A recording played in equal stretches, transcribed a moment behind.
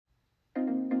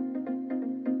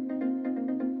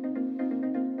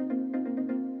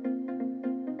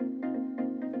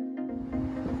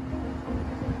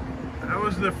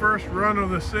was the first run of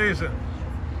the season?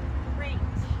 Great.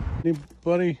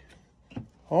 Anybody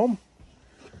home?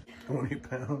 20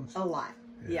 pounds? A lot.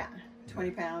 Yeah.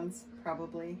 20 pounds,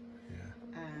 probably.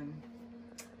 Yeah.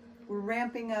 We're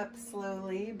ramping up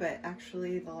slowly, but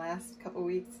actually the last couple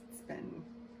weeks it's been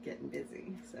getting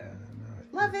busy. So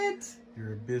love it.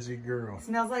 You're a busy girl.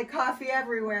 Smells like coffee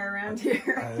everywhere around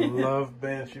here. I love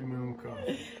Banshee Moon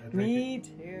coffee. Me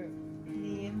too.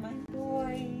 Me and my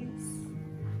boys.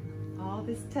 All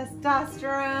this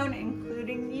testosterone,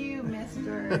 including you,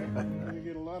 mister. You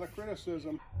get a lot of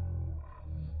criticism.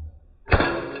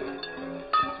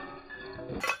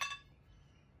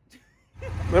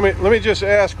 Let me just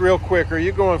ask real quick, are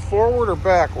you going forward or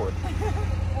backward?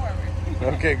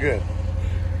 Forward. Okay, good.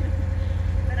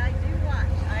 But I do watch,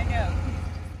 I know.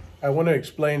 I want to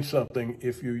explain something.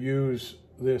 If you use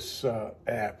this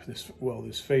app, this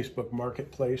Facebook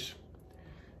Marketplace,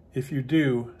 if you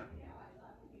do,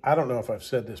 I don't know if I've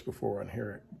said this before on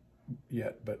here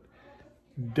yet, but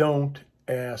don't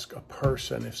ask a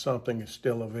person if something is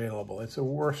still available. It's the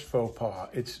worst faux pas.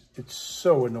 It's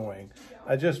so annoying.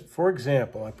 For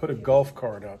example, I put a golf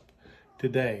cart up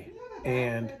today,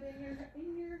 and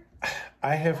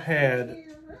I have had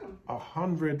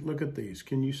 100, look at these.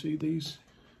 Can you see these?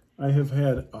 I have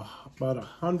had about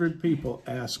 100 people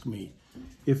ask me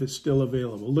if it's still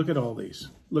available. Look at all these.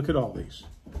 Look at all these.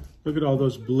 Look at all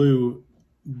those blue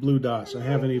dots. I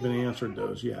haven't even answered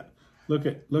those yet. Look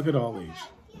at all these.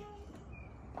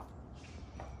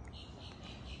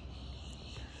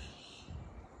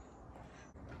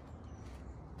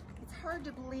 It's hard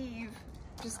to believe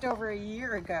just over a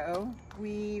year ago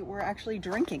we were actually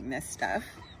drinking this stuff.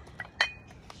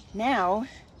 Now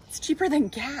it's cheaper than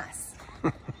gas.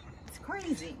 It's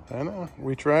crazy. I know.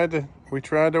 We tried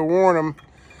to warn them.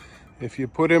 If you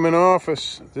put him in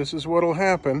office, this is what'll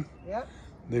happen. Yep.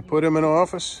 They put him in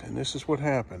office, and this is what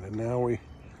happened. And now we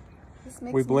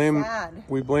blame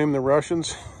the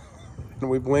Russians, and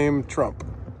we blame Trump.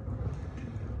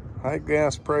 High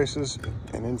gas prices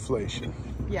and inflation.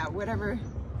 Yeah, whatever.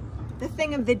 The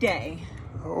thing of the day.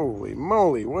 Holy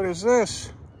moly! What is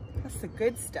this? That's the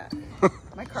good stuff.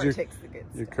 My car takes the good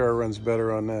stuff. Your car runs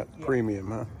better on that premium,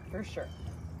 huh? For sure.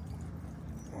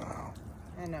 Wow.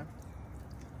 I know.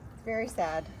 Very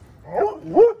sad.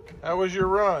 How was your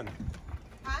run?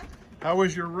 Huh? How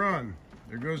was your run?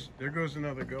 There goes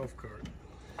another golf cart.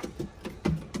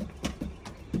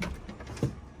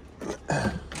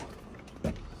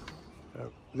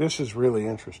 This is really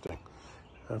interesting.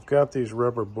 I've got these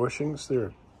rubber bushings. There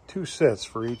are 2 sets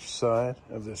for each side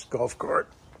of this golf cart.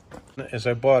 As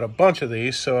I bought a bunch of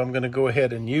these, so I'm going to go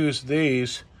ahead and use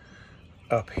these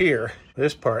up here,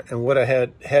 this part. And what I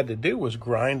had to do was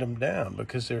grind them down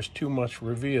because there's too much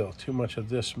reveal, too much of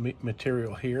this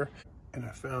material here. And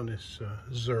I found this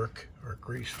Zerk or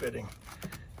grease fitting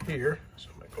here. So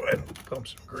I'm going to go ahead and pump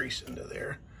some grease into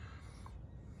there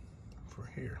for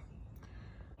here.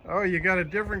 Oh, you got a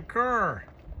different car.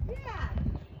 Yeah.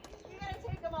 You gotta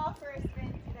take them all for a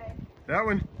spin today. That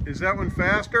one, is that one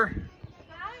faster?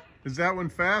 Huh? Is that one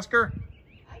faster?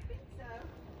 I think so.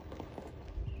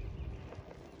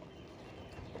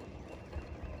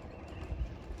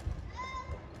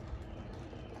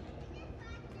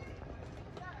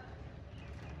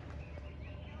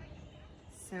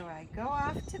 So I go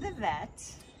off to the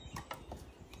vet,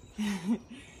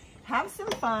 have some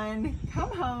fun,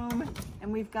 come home,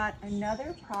 and we've got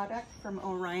another product from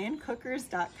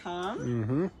OrionCookers.com.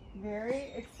 Mm-hmm.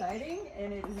 Very exciting,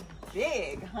 and it is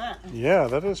big, huh? Yeah,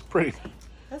 that is pretty.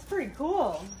 That's pretty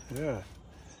cool. Yeah.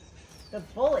 The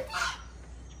bullet.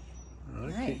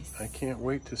 I can't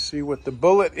wait to see what the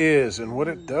bullet is and what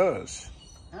it does.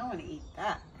 I want to eat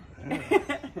that. Yeah.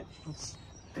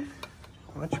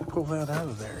 Why don't you pull that out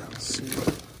of there? Let's see.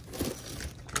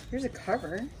 Here's a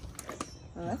cover.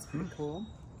 Oh, that's pretty cool.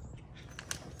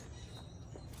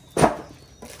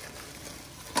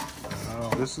 Oh,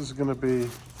 this is going to be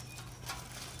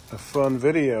a fun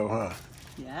video, huh?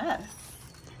 Yes.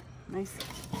 Nice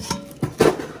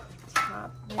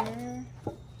top there.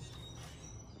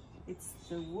 It's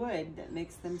the wood that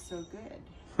makes them so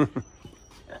good.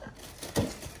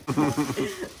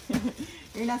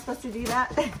 You're not supposed to do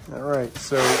that? All right,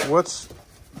 so what's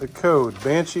the code?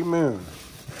 Banshee Moon.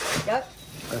 Yep.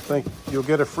 I think you'll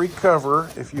get a free cover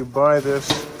if you buy this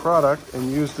product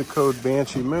and use the code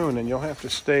Banshee Moon, and you'll have to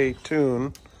stay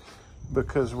tuned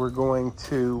because we're going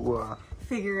to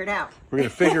figure it out. We're going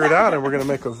to figure it out, and we're going to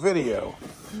make a video.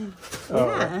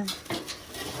 Yeah.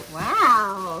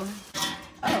 Wow.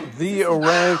 Oh,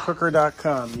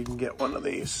 TheOrionCooker.com. You can get one of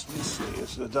these. Let's see,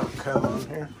 is the .com on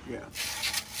here? Yeah.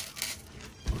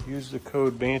 Use the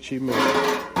code Banshee Moon.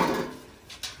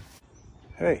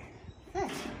 Hey, Hey.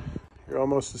 you're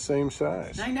almost the same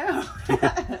size. I know.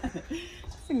 This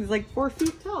thing's like 4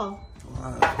 feet tall.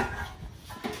 Wow.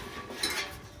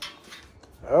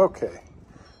 Okay,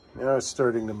 now it's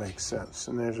starting to make sense.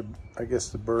 And there's, I guess,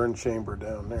 the burn chamber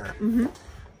down there. Mm-hmm.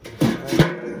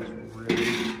 That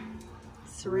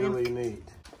is really neat.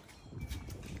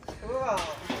 Cool.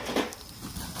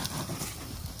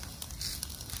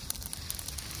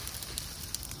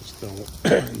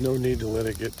 Just no need to let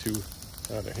it get too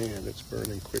out of hand. It's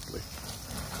burning quickly.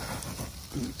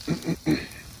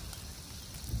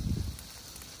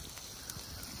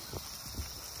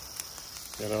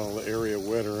 Got all the area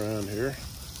wet around here.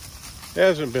 It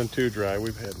hasn't been too dry.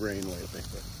 We've had rain lately,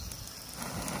 but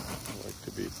I like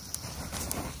to be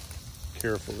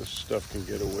careful. This stuff can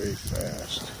get away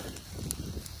fast.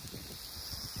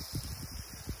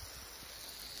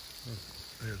 Oh,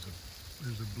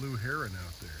 there's a blue heron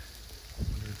out there. I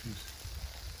wonder if he's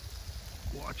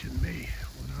watching me,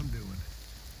 what I'm doing.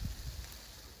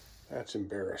 That's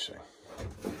embarrassing.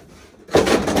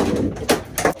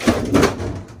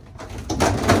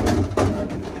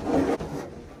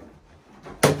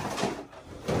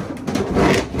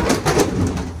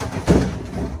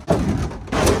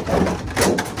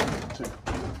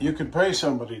 You could pay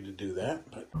somebody to do that,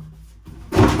 but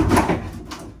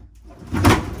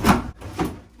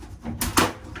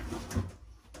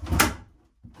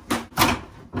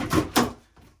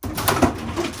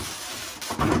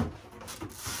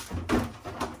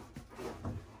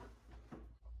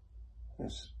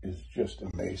this is just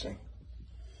amazing.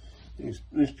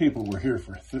 These people were here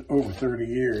for over 30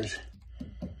 years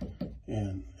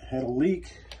and had a leak.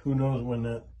 Who knows when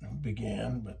that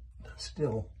began, but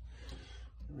still.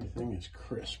 Everything is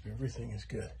crisp. Everything is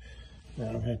good. Now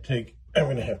I'm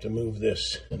going to have to move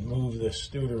this and move this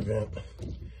Studer vent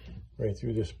right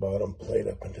through this bottom plate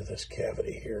up into this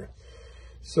cavity here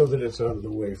so that it's out of the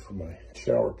way for my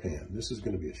shower pan. This is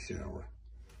going to be a shower.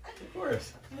 Of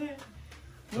course.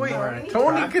 Wait,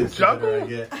 Tony can juggle?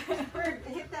 Hit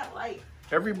that light.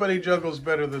 Everybody juggles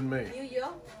better than me. You.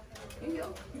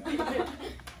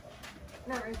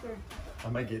 Not right there. I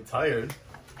might get tired.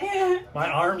 My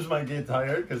arms might get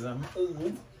tired because I'm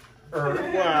old.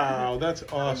 Wow, that's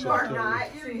awesome. You're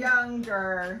not. You're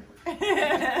younger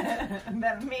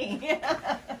than me.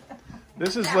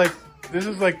 This is like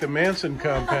the Manson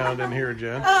compound in here,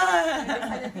 Jen.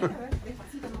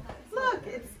 Look,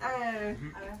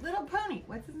 it's Little Pony.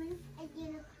 What's his name?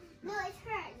 No, it's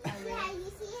her. Yeah,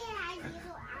 you see her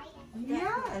little eye.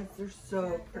 Yes, they're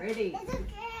so pretty. It's a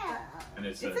girl. And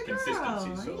it's It's a a consistency,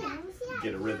 girl. so Yeah, you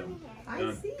get a rhythm.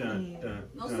 I see.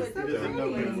 There's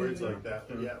no good words like that.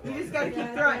 Yeah. You just gotta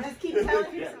keep throwing. Just keep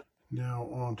telling yourself. Now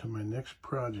on to my next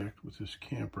project with this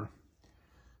camper.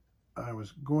 I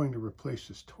was going to replace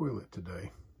this toilet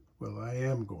today. Well, I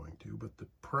am going to, but the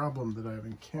problem that I've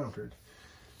encountered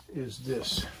is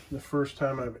this. The first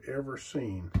time I've ever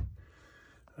seen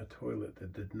a toilet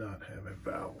that did not have a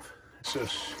valve. It's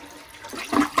this.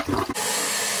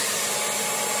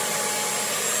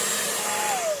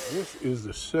 This is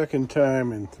the second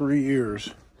time in 3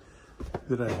 years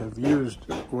that I have used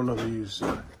one of these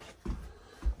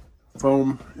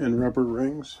foam and rubber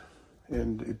rings,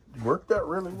 and it worked out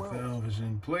really well. The valve is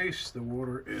in place, the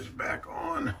water is back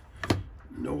on,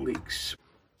 no leaks.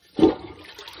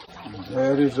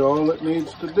 That is all it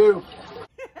needs to do.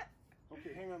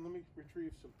 Okay, hang on, let me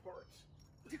retrieve some parts.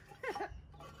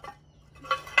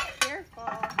 Careful.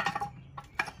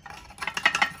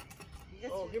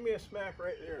 Oh, give me a smack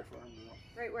right there, Farm Girl.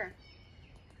 Right where?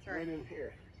 Sorry. Right in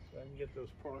here, so I can get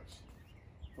those parts.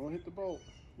 Don't hit the bolt.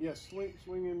 Yes,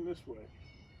 swing in this way.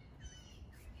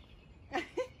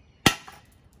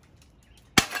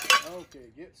 Okay,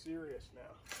 get serious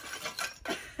now.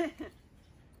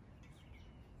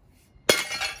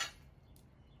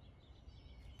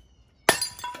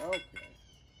 Okay,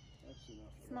 that's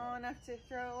enough. Small enough to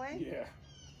throw away? Yeah.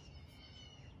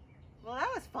 Well, that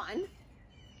was fun.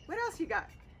 What else you got?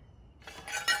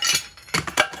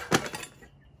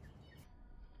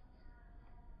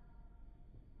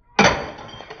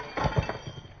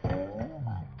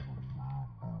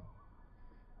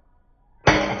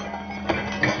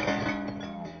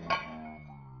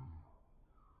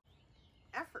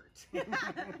 Effort.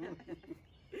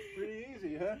 Pretty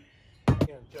easy, huh?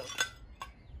 Yeah, jump.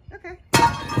 Okay.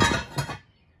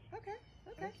 Okay.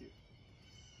 Thank you.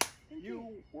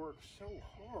 You work so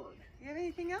hard. You have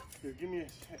anything else? Here, give me a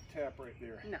tap right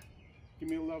there. No. Give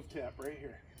me a love tap right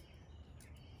here.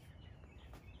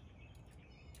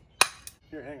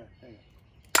 Here, hang on.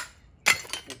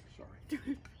 Oh,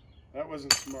 sorry. That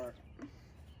wasn't smart.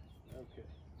 Okay.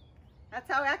 That's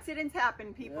how accidents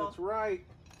happen, people. That's right.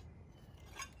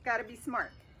 Gotta be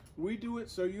smart. We do it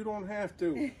so you don't have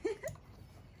to.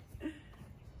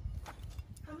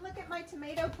 Come look at my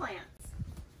tomato plants.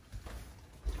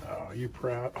 Oh, you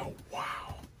proud? Oh,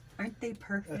 wow. Aren't they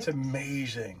perfect? That's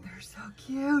amazing. They're so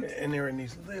cute. And they're in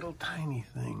these little tiny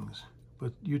things.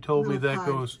 But you told me Little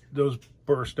that pods. those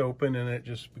burst open and it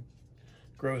just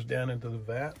grows down into the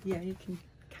vat. Yeah, you can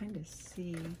kind of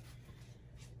see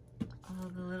all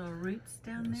the little roots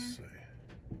down Let's there.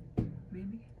 see.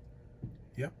 Maybe.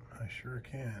 Yep, I sure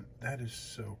can. That is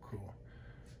so cool.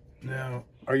 Now,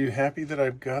 are you happy that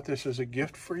I've got this as a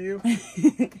gift for you?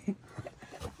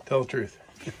 Tell the truth.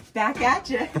 Back at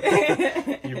you.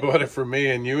 You bought it for me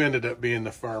and you ended up being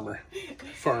the farm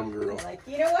girl. Like,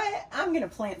 you know what? I'm gonna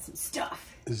plant some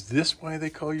stuff. Is this why they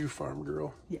call you farm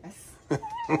girl? Yes.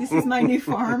 This is my new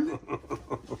farm.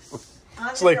 On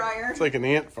It's the like dryer. it's like an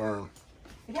ant farm.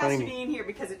 It has tiny. to be in here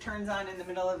because it turns on in the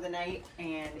middle of the night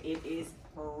and it is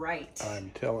bright. I'm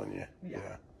telling you. Yeah.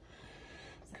 Yeah.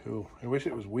 Cool. I wish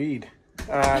it was weed.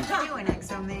 What you doing,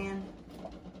 Exoman?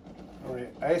 All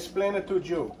right. I explain it to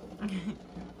you.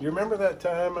 You remember that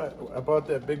time I bought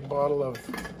that big bottle of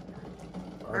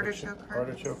Artichoke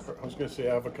hearts. I was going to say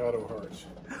avocado hearts.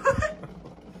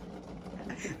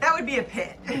 That would be a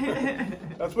pit.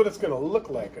 That's what it's going to look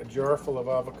like, a jar full of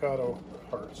avocado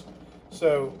hearts.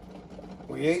 So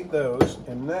we ate those,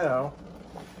 and now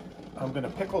I'm going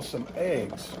to pickle some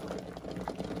eggs.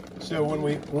 So when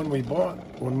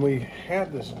we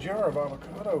had this jar of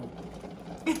avocado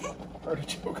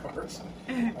artichoke hearts,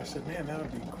 I said, man, that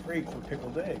would be great for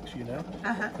pickled eggs, you know?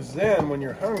 Because then when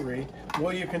you're hungry,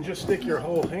 well, you can just stick your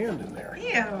whole hand in there.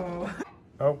 Ew.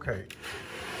 Okay.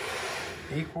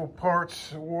 Equal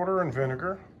parts water and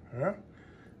vinegar. Yeah.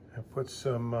 I put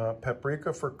some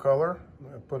paprika for color.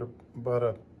 I put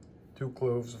about 2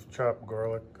 cloves of chopped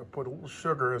garlic. I put a little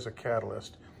sugar as a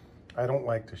catalyst. I don't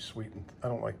like to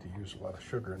use a lot of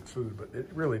sugar in food, but it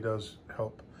really does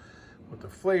help with the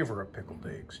flavor of pickled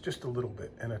eggs, just a little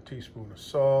bit. And a teaspoon of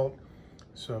salt,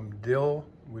 some dill.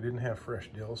 We didn't have fresh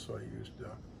dill, so I used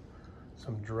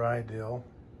some dry dill,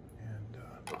 and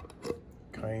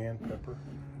cayenne pepper.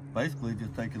 Basically,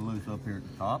 just take it loose up here at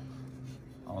the top.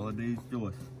 All of these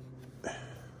joists.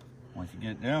 Once you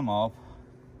get them off,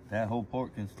 that whole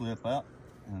part can slip out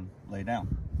and lay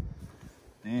down.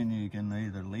 Then you can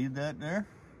either leave that there.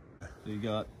 So you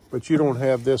got. But you don't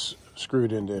have this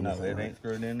screwed into anything. No, it right? ain't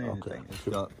screwed into anything. Okay. It's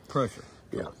got pressure.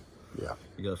 Yeah, yeah.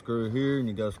 You got a screw here and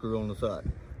you got a screw on the side.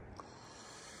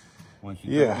 Once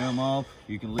you take them off,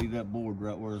 you can leave that board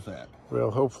right where it's at.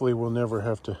 Well, hopefully we'll never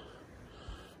have to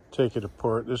take it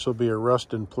apart. This will be a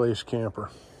rust-in-place camper.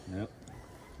 Yep.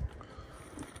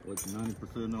 Like 90%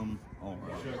 of them all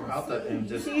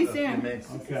right. See you soon.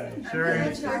 Okay. Sorry.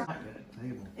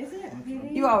 Is it?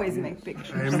 You always make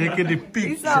pictures. I'm making the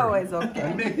picture. It's always okay.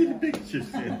 I'm making pictures.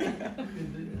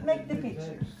 Make the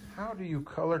pictures. How do you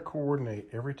color coordinate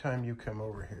every time you come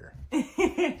over here?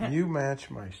 You match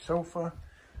my sofa.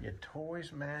 Your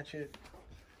toys match it.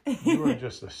 You are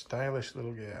just a stylish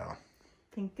little gal.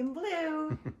 Pink and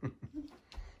blue.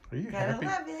 Are you Gotta happy?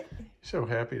 love it. So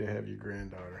happy to have your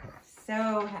granddaughter, huh?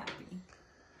 So happy.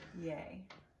 Yay.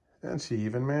 And she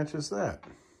even matches that.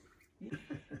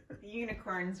 The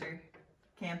unicorns are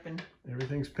camping.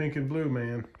 Everything's pink and blue,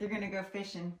 man. They're gonna go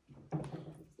fishing.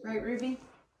 Right, Ruby?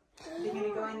 They're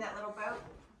gonna go in that little boat?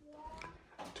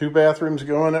 2 bathrooms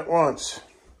going at once.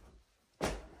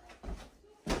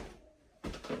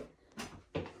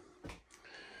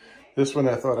 This one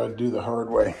I thought I'd do the hard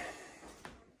way.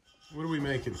 What are we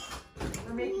making?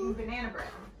 We're making banana bread.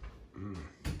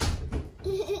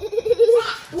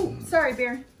 Ooh, sorry,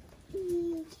 Bear.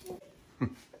 Ooh,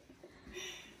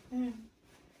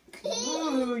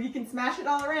 you can smash it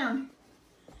all around.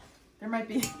 There might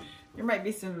be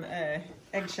some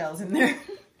eggshells in there.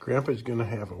 Grandpa's gonna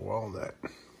have a walnut.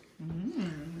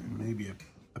 Maybe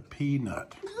a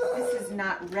peanut. This is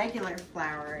not regular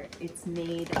flour. It's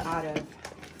made out of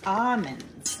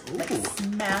almonds. Like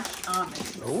smashed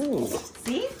almonds. Oh,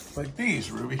 See? like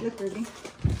these, Ruby. Look, Ruby.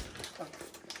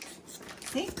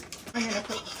 See? I'm gonna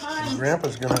put tons.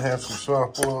 Grandpa's gonna have some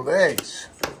soft-boiled eggs.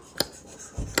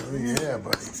 Oh yeah,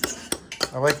 buddy.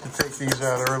 I like to take these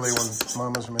out early when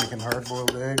Mama's making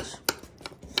hard-boiled eggs.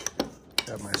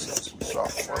 Got myself some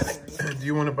soft-boiled. Do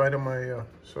you want a bite of my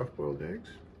soft-boiled eggs?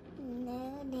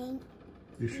 No, thank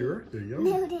You sure? They're you.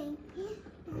 yummy. No, thank you.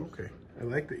 Okay. I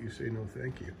like that you say no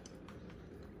thank you.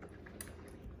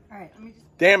 All right, let me just.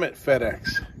 Damn it,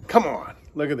 FedEx. Come on.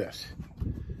 Look at this.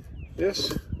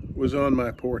 This was on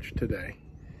my porch today.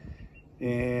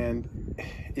 And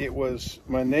it was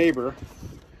my neighbor,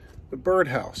 the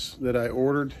birdhouse that I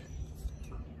ordered,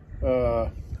 I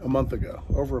a month ago,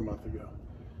 over a month ago.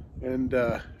 And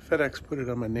FedEx put it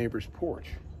on my neighbor's porch.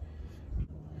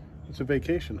 It's a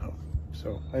vacation home,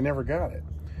 so I never got it.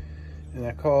 And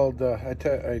I called,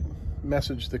 I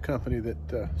messaged the company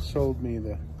that sold me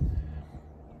the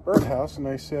birdhouse, and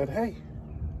I said, hey,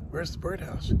 where's the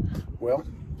birdhouse? Well,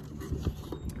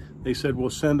 they said, we'll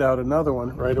send out another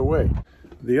one right away.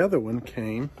 The other one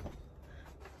came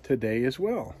today as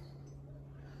well.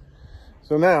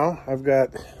 So now I've got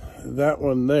that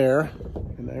one there,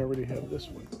 and I already have this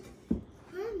one.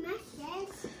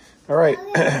 All right,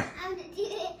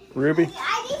 Ruby.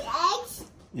 Eggs?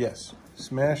 Yes,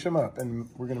 smash them up, and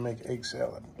we're gonna make egg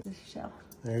salad. The shell.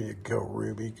 There you go,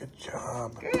 Ruby. Good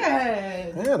job. Good.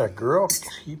 Yeah, that girl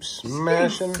keeps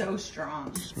smashing. So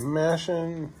strong.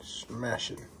 Smashing,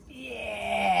 smashing.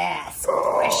 Yeah.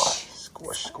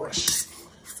 Squish, squish.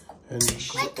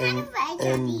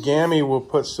 And Gammy will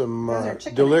put some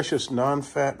delicious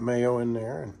non-fat mayo in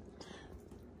there.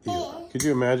 And could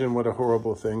you imagine what a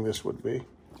horrible thing this would be?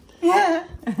 Yeah.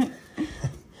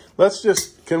 Let's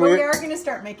just, we are going to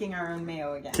start making our own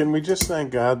mayo again. Can we just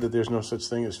thank God that there's no such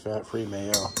thing as fat-free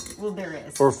mayo? Well, there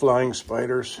is. Or flying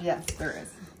spiders. Yes, there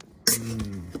is.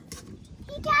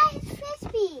 He got his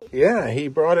Frisbee. Yeah, he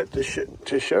brought it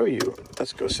to show you.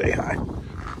 Let's go say hi.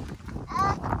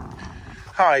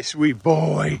 Hi, sweet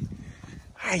boy.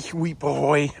 Hi, sweet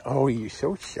boy. Oh, you're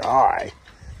so shy.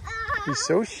 He's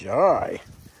so shy.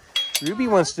 Ruby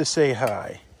wants to say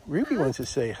hi. Ruby wants to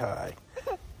say hi.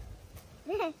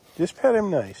 Just pet him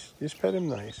nice. Just pet him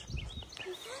nice.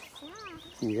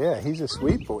 Yeah, he's a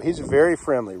sweet boy. He's very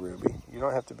friendly, Ruby. You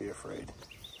don't have to be afraid.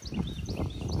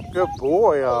 Good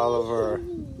boy, Oliver.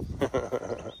 Oh,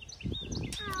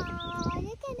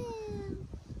 look at him.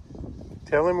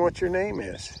 Tell him what your name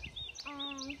is.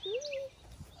 He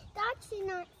thought should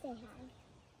not say hi.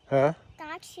 Huh?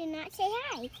 Thought should not say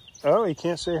hi. Oh, he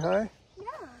can't say hi? No.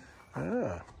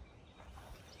 Ah.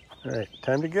 All right,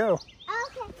 time to go.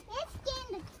 Okay, let's get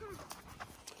in the top.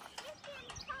 Let's get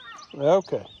in the top.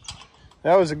 Okay.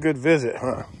 That was a good visit,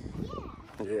 huh?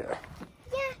 Yeah.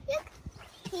 Yeah.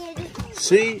 Yeah, look. Here.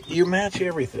 See, you match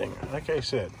everything. Like I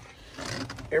said,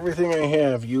 everything I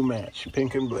have, you match.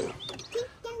 Pink and blue. Pink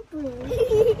and blue.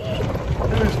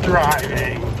 Who's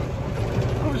driving?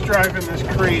 Who's driving this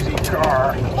crazy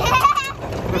car?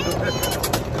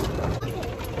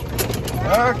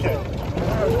 Okay.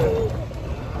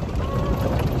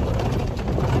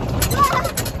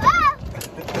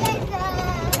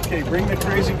 Okay, bring the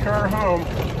crazy car home.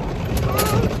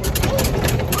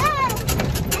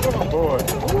 Oh boy.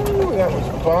 Ooh, that was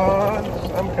fun.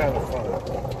 Some kind of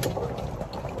fun.